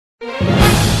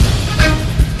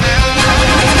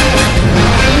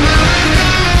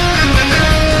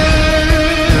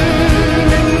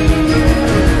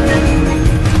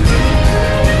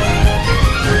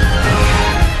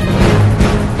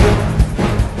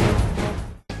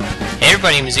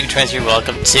everybody, Music Trends here.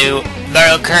 Welcome to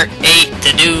Mario Kart 8.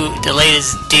 The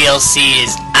latest DLC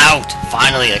is out.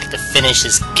 Finally, I get to finish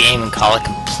this game and call it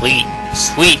complete.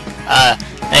 Sweet.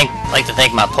 I'd like to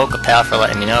thank my Poke Pal for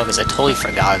letting me know, because I totally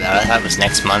forgot about it. I thought it was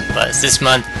next month, but it's this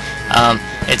month.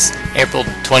 It's April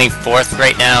 24th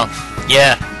right now.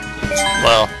 Yeah.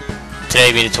 Well,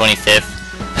 today will be the 25th.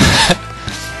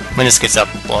 when this gets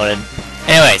uploaded.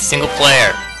 Anyway, single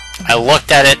player. I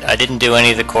looked at it. I didn't do any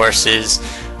of the courses.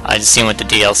 I just seen what the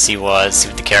DLC was, see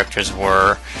what the characters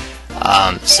were.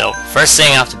 So first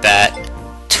thing off the bat,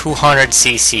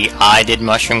 200cc. I did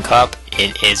Mushroom Cup.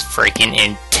 It is freaking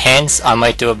intense. I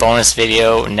might do a bonus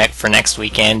video for next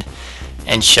weekend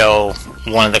and show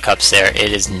one of the cups there.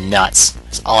 It is nuts.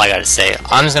 That's all I gotta say.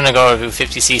 I'm just gonna go to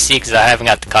 50cc because I haven't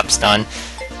got the cups done.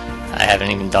 I haven't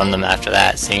even done them after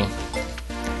that. See,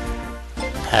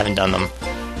 haven't done them.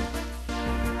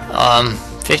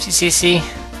 50cc.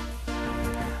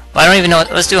 Well, I don't even know.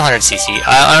 Let's do 100cc.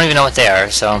 I don't even know what they are.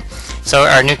 So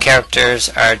our new characters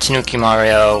are Tanuki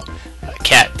Mario,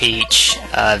 Cat Peach,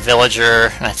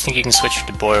 Villager, and I think you can switch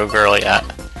to boy or girl yet.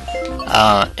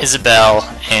 Isabelle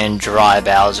and Dry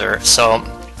Bowser. So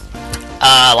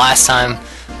last time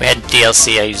we had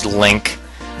DLC, I used Link.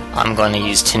 I'm going to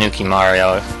use Tanuki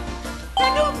Mario.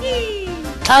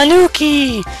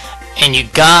 Tanuki! And you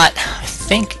got, I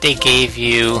think they gave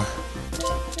you,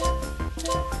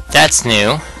 that's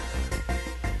new,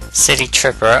 City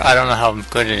Tripper. I don't know how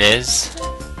good it is.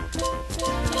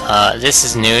 This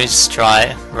is new, it's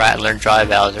Rattler Dry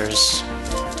Bowser's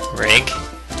rig.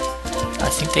 I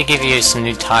think they give you some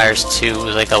new tires too,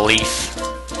 like a Leaf.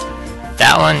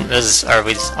 That one was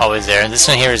always there. This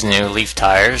one here is new, Leaf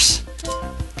tires.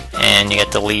 And you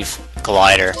get the Leaf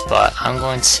glider, but I'm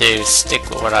going to stick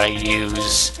with what I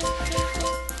use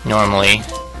normally.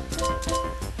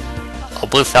 Oh,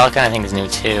 Blue Falcon I think is new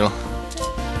too.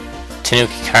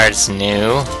 Tanuki Kart is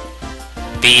new.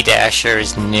 B-Dasher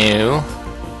is new.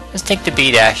 Let's take the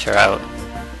B-Dasher out.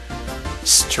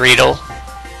 Streetle.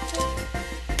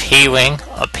 P-Wing.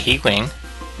 A P-Wing.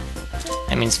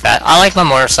 That means fat. I like my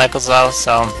motorcycles though,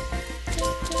 so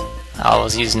I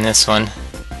was using this one.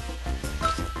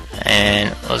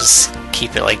 And we'll just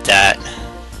keep it like that.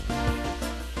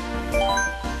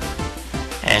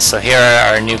 And so here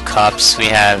are our new cups. We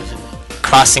have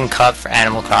Crossing Cup for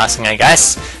Animal Crossing, I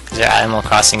guess, because they're Animal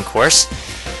Crossing course.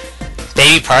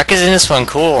 Baby Park is in this one,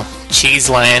 cool. Cheese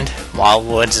Land,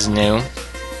 Wildwoods is new,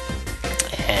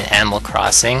 and Animal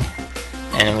Crossing.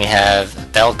 And then we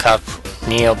have Bell Cup,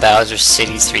 Neo Bowser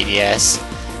City 3DS,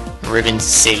 Ribbon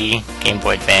City, Game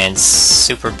Boy Advance,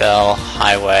 Super Bell,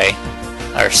 Highway,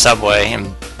 or Subway,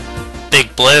 and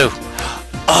Big Blue.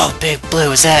 Oh, Big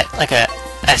Blue, is that like a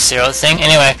F-Zero thing?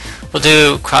 Anyway, we'll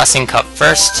do Crossing Cup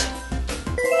first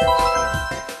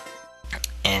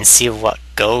and see what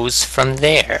goes from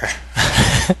there.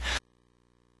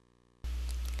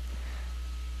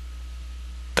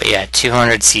 But yeah,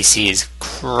 200cc is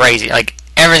crazy. Like,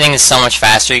 everything is so much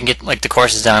faster. You can get like the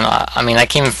courses done. I mean, I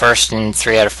came in first in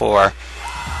 3 out of 4.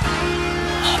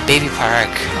 Oh, Baby Park.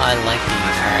 Oh, I like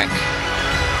Baby Park.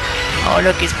 Oh,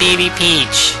 look, it's Baby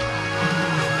Peach.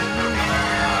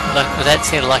 Look, would that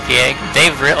say Lucky Egg?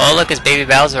 Oh, look, it's Baby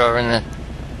Bowser over in the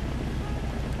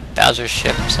Bowser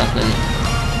ship or something.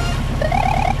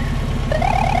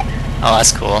 Oh,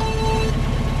 that's cool.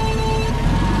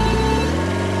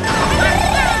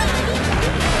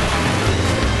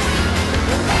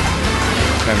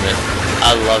 Remember,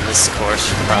 I love this course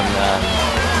from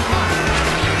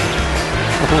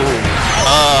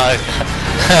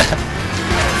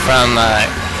from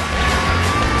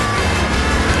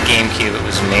GameCube. It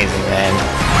was amazing then.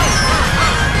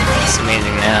 It's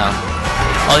amazing now.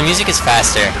 Oh, the music is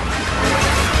faster.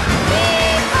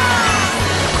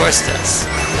 Of course it does.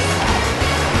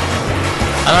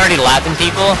 I'm already lapping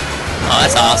people? Oh,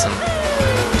 that's awesome.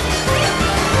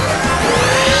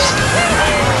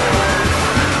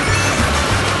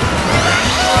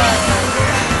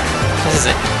 This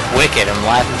is wicked. I'm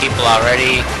lapping people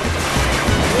already.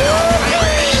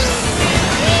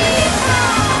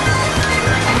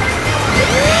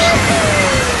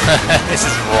 This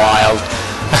is wild.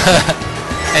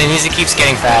 And the music keeps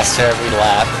getting faster every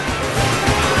lap.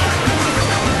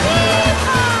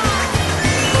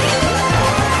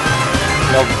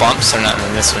 No bumps or nothing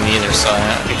in this one either, so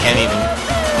you can't even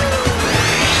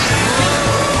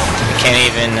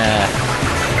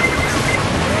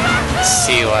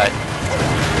see what.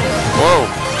 Whoa,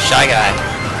 Shy Guy.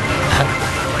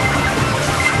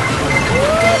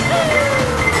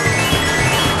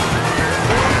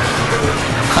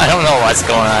 I don't know what's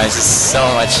going on. It's just so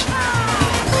much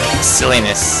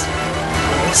silliness.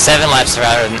 7 laps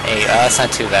rather than 8. Oh, that's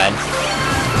not too bad.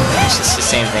 It's just the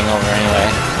same thing over anyway.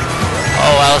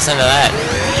 Oh, well, listen to that.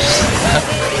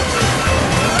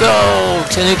 Go!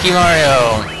 Tanuki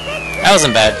Mario! That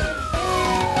wasn't bad.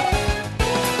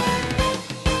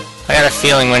 I got a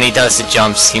feeling when he does the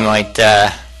jumps, he might, do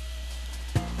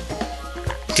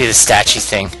the statue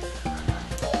thing.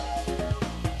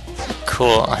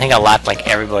 Cool. I think I lapped like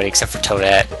everybody except for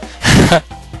Toadette.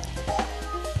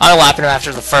 I lapped him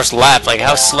after the first lap. Like,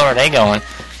 how slow are they going?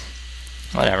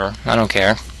 Whatever. I don't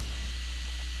care.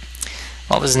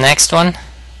 What was the next one?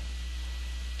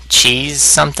 Cheese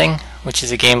something, which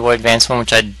is a Game Boy Advance one,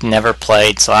 which I'd never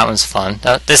played, so that one's fun.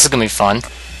 This is gonna be fun.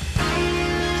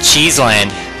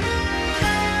 Cheeseland.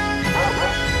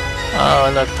 Oh,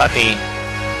 look, puppy.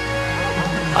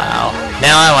 Wow.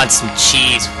 Now I want some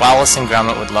cheese. Wallace and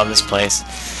Gromit would love this place.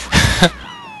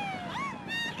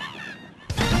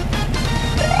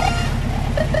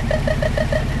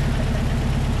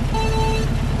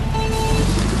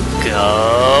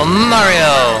 Go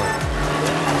Mario!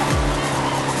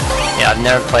 Yeah, I've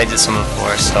never played this one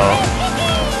before, so...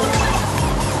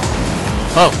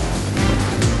 Whoa!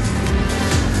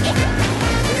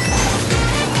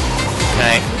 Can I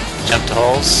jump to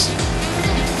holes?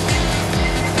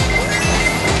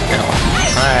 No.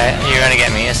 Alright, you're gonna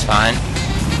get me, it's fine.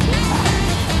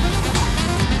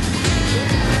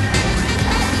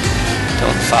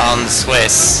 Don't fall in the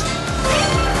Swiss.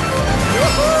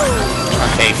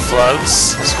 Okay,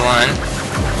 floats. This one.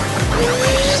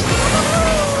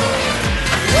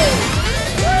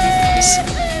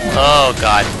 Oh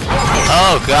god.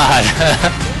 Oh god.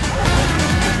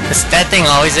 Is that thing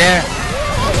always there?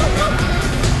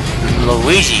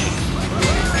 Luigi.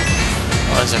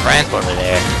 Oh, there's a ramp over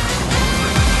there.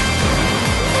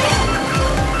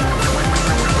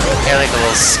 I hear like a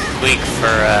little squeak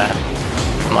for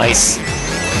mice.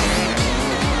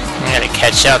 I gotta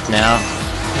catch up now.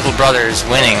 Little brother is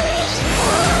winning.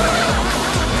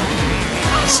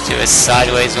 Let's do a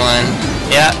sideways one.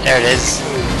 Yeah, there it is.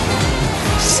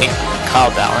 See,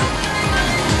 called that one.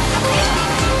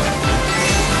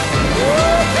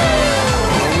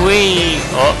 Whee!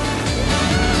 Oh,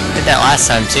 did that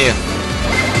last time too.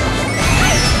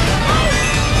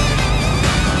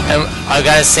 And I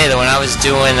gotta say that when I was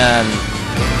doing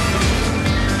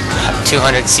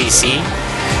 200cc,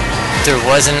 there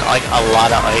wasn't like a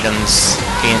lot of items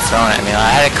being thrown at me. I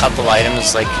had a couple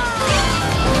items like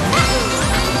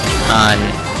on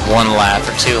 1 lap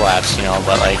or 2 laps, you know,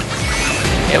 but like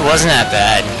it wasn't that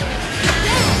bad.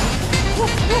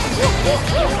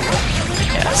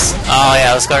 Yes. Oh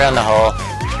yeah, let's go down the hole.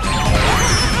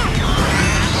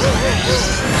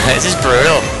 This is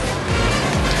brutal.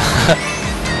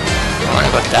 I want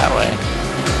to go that way.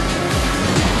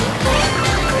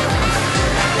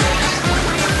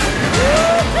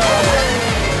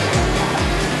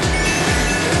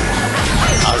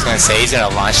 I was gonna say he's gonna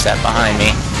launch that behind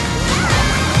me.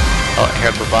 Oh, here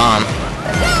up a bomb.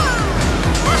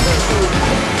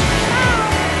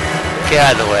 Get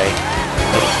out of the way,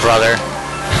 little brother.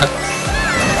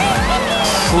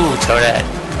 Ooh, Toadette.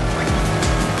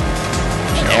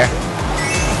 There.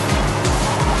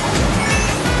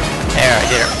 There, I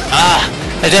did it. Ah!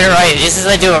 I did it right. Just as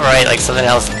I do it right, like something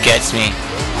else gets me.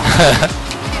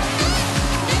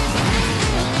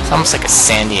 It's almost like a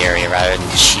sandy area rather than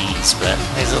cheese, but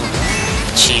there's little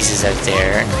cheeses out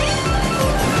there.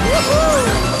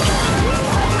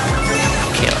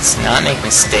 Okay, let's not make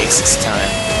mistakes this time.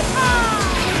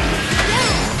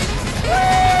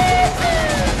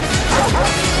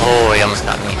 Oh, he almost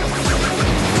got me.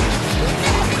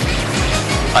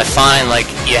 I find like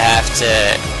you have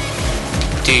to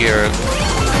do your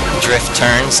drift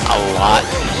turns a lot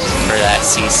for that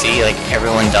CC, like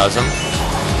everyone does them.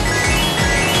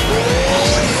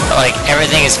 But, like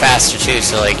everything is faster too,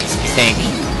 so like if you think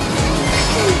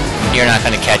you're not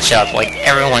going to catch up, like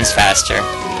everyone's faster.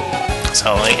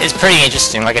 So like, it's pretty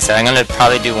interesting. Like I said, I'm going to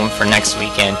probably do one for next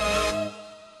weekend.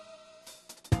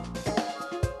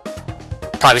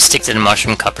 Probably stick to the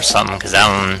Mushroom Cup or something, because that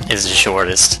one is the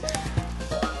shortest.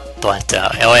 But,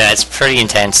 oh yeah, it's pretty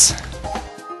intense.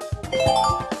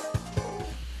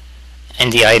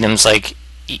 And the items, like,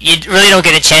 you really don't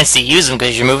get a chance to use them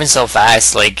because you're moving so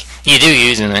fast. Like, you do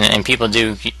use them, and people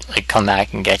do, like, come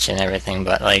back and get you and everything.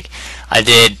 But, like, I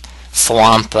did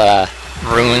Swamp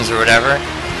Ruins or whatever,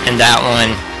 and that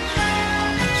one,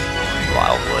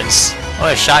 Wildwoods. Oh,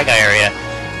 a Shy Guy area.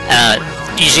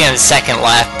 Usually on the second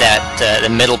lap, that the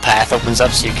middle path opens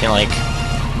up so you can, like,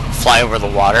 fly over the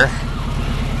water.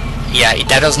 Yeah,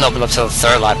 that doesn't open up till the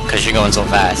third lap because you're going so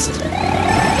fast.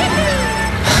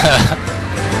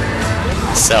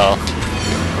 So,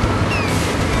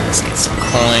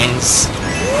 coins.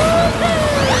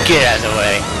 Get out of the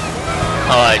way.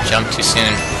 Oh, I jumped too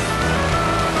soon.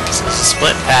 So there's a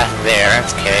split path there,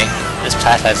 that's okay. This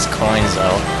path has coins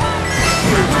though.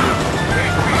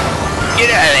 Get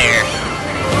out of there!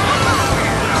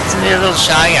 They're little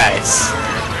shy guys.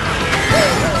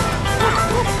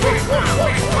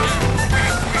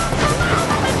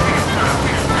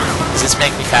 Does this make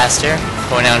me faster?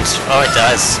 Going down, oh it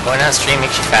does. Going downstream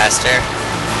makes you faster.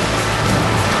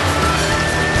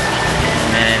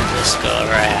 And then just go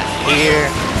right here,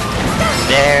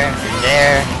 there,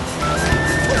 there,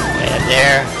 and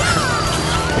there.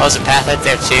 Oh, there's a path right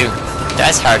there too.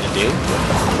 That's hard to do.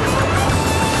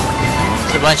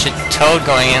 There's a bunch of toad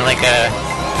going in like a...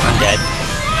 I'm dead.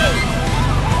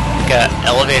 Like a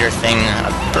elevator thing, a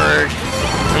bird.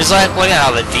 I'm just like looking at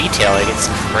all the detail, like it's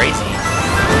crazy.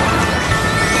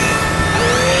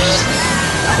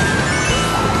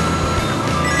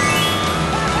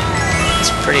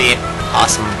 It's a pretty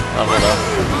awesome level though.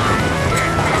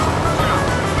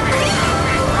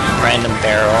 Random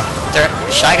barrel. Their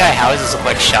Shy Guy houses look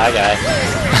like Shy Guy.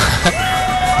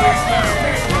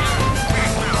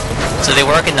 So they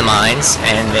work in the mines,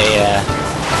 and they,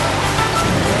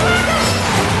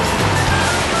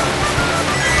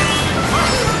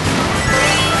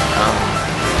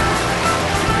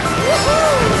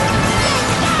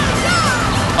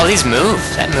 oh, these moved.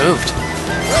 That moved.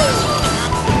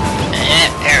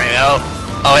 There we go.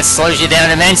 Oh, it slows you down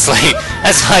immensely.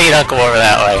 That's why you don't go over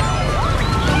that way.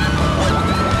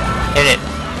 Hit it.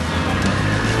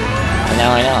 And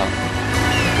now I know.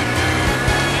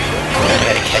 I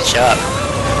gotta catch up.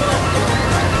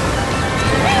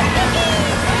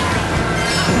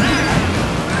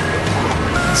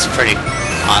 It's pretty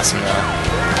awesome though.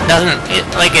 I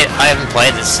haven't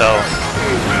played this, so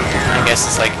I guess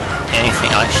it's like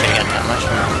anything. Oh, I should have got that much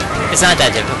more. It's not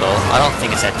that difficult. I don't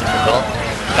think it's that difficult.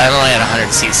 But I'm only at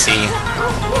 100cc.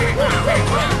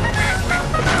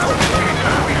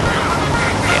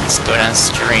 Okay, let's go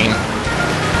downstream.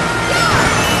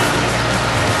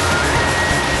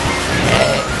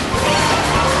 Okay.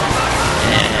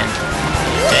 And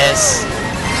this.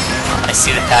 I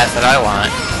see the path that I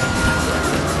want.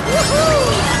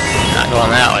 Not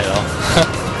going that way though.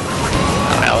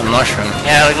 Oh, the mushroom.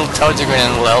 Yeah, like little toads are going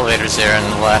in little elevators there on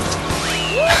the left.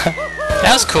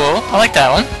 That was cool. I like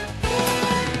that one.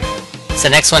 Is the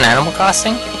next one Animal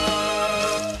Crossing?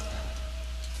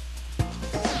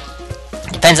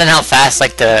 Depends on how fast,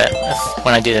 like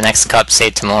when I do the next cup, say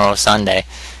tomorrow, Sunday,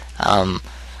 I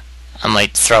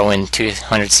might throw in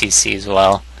 200cc as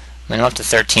well. I mean, I'm up to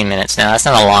 13 minutes now. That's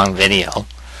not a long video.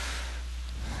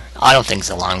 I don't think it's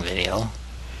a long video.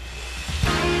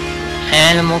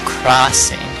 Animal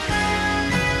Crossing.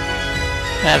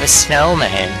 I have a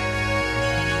snowman.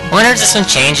 I wonder if this one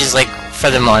changes, like, for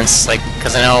the months, like,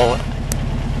 because I know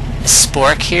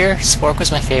Spork here. Spork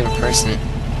was my favorite person.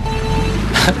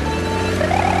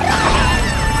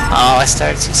 Oh, I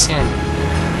started too soon.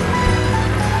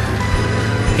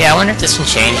 Yeah, I wonder if this one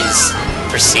changes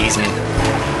per season.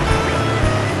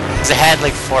 Because it had,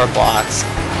 like, 4 blocks.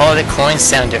 Oh, the coins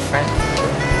sound different.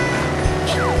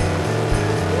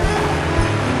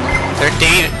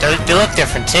 They look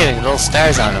different too, little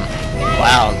stars on them.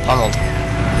 Wow, I'm pummeled.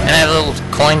 And I have a little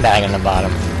coin bag on the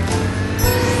bottom.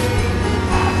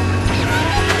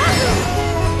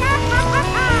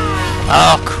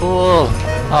 Oh, cool.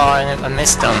 Oh, I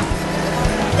missed them.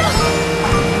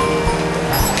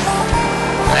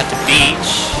 I'm at the beach.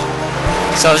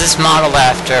 So is this modeled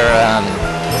after,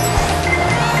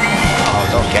 oh,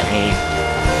 don't get me.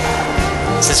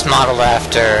 Is this modeled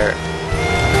after...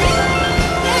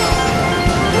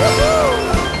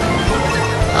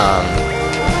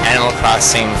 Animal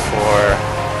Crossing for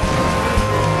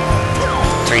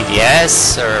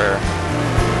 3DS or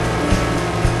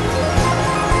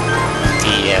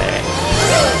the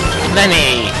let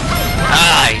me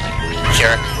you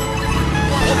jerk.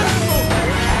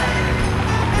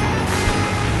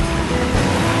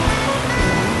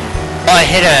 Oh, I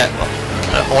hit a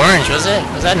orange, was it?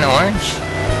 Was that an orange?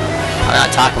 I'm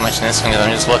not talking much in this one because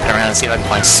I'm just looking around to see if I can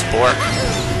find Spork.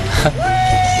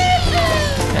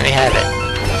 Let me have it.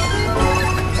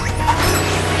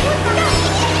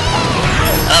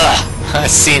 Ugh,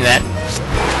 I've seen that.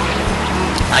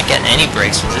 Not getting any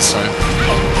breaks with this one.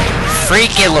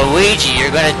 Freaking Luigi,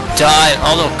 you're gonna die.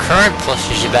 Although current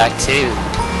pushes you back too.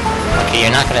 Okay,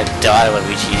 you're not gonna die,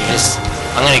 Luigi. You just...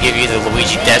 I'm gonna give you the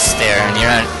Luigi death stare and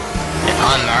you're on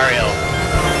Mario.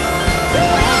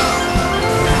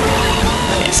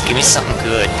 Yes, give me something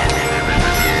good.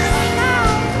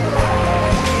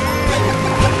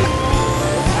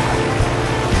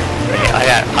 I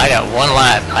I got one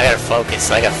lap. I gotta focus.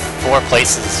 I got 5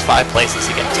 places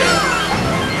to get to.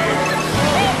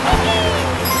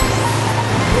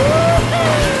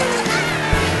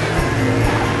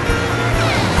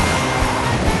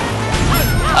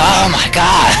 Oh my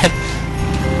god!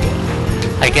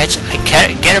 I get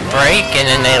a break and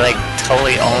then they like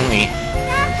totally own me.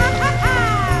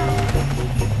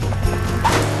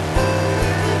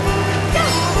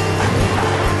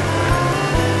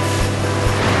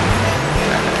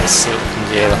 Let's see what we can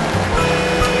do.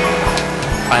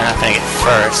 Probably not gonna get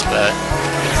first, but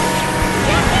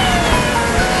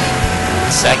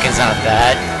second's not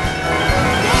bad.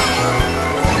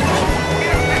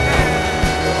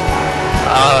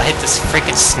 Oh, I hit this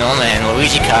freaking snowman.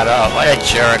 Luigi caught up. What a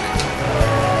jerk.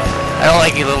 I don't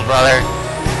like you, little brother.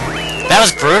 That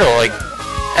was brutal. Like,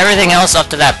 everything else up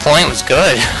to that point was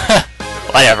good.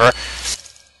 Whatever.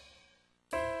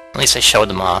 At least I showed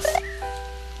them off.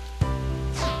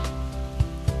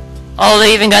 Oh,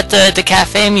 they even got the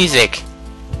cafe music.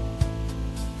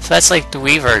 So that's like the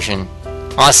Wii version.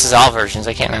 Oh, this is all versions.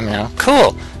 I can't remember now.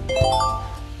 Cool.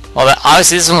 Well,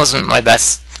 obviously this one wasn't my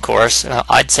best course.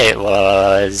 I'd say it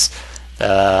was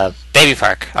Baby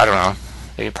Park. I don't know.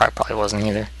 Baby Park probably wasn't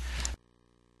either.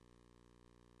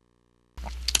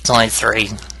 It's only 3.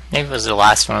 Maybe it was the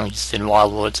last one we just did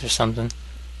Wildwoods or something.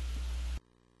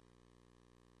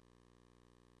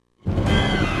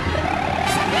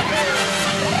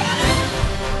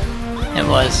 It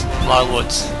was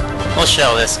Wildwoods. We'll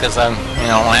show this because I'm, you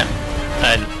know,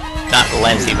 not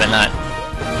lengthy, but not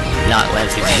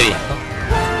lengthy video.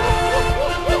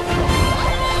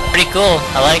 Pretty cool.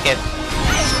 I like it.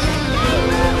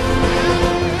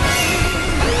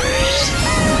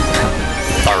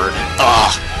 Third.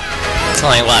 Ugh. It's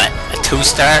only what? A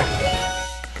 2-star?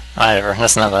 Whatever.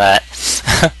 That's enough of that.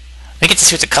 We get to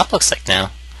see what the cup looks like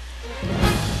now.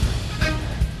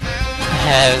 It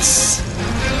has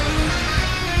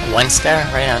 1 star,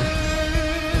 right on.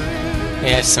 We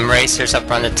have some racers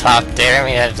up on the top there.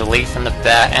 We have the leaf on the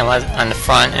back and on the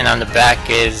front, and on the back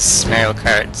is Mario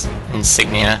Kart's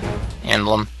insignia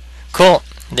emblem. Cool.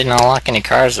 Didn't unlock any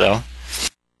cars though.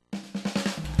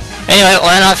 Anyway,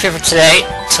 we'll end off here for today.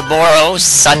 Tomorrow,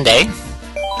 Sunday,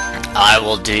 I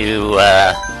will do.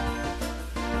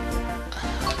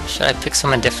 Should I pick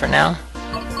someone different now?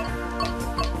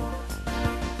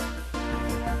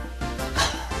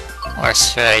 Or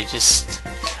should I just...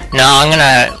 No, I'm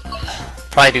gonna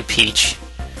probably do Peach.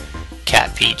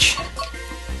 Cat Peach.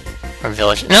 Or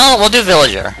Villager. No, we'll do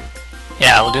Villager.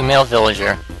 Yeah, we'll do male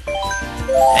Villager.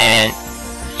 And...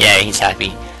 yeah, he's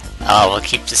happy. We'll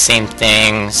keep the same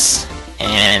things.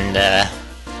 And,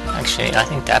 actually, I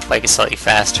think that bike is slightly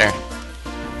faster.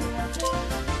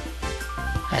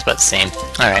 That's about the same.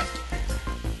 Alright.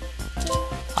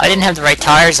 I didn't have the right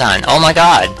tires on. Oh my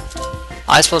god.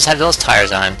 I was supposed to have those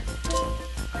tires on.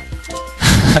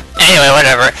 Anyway,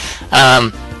 whatever.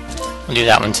 We'll do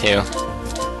that one too.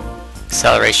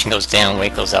 Acceleration goes down,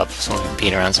 weight goes up, so we can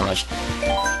beat around so much.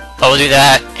 But we'll do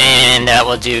that, and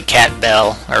we'll do Cat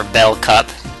Bell, or Bell Cup,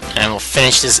 and we'll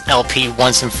finish this LP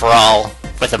once and for all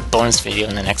with a bonus video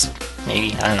in the next,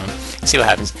 maybe, I don't know. See what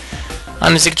happens.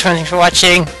 I'm Ziggatron, thanks for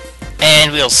watching,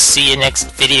 and we'll see you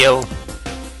next video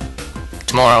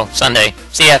tomorrow, Sunday.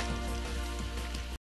 See ya!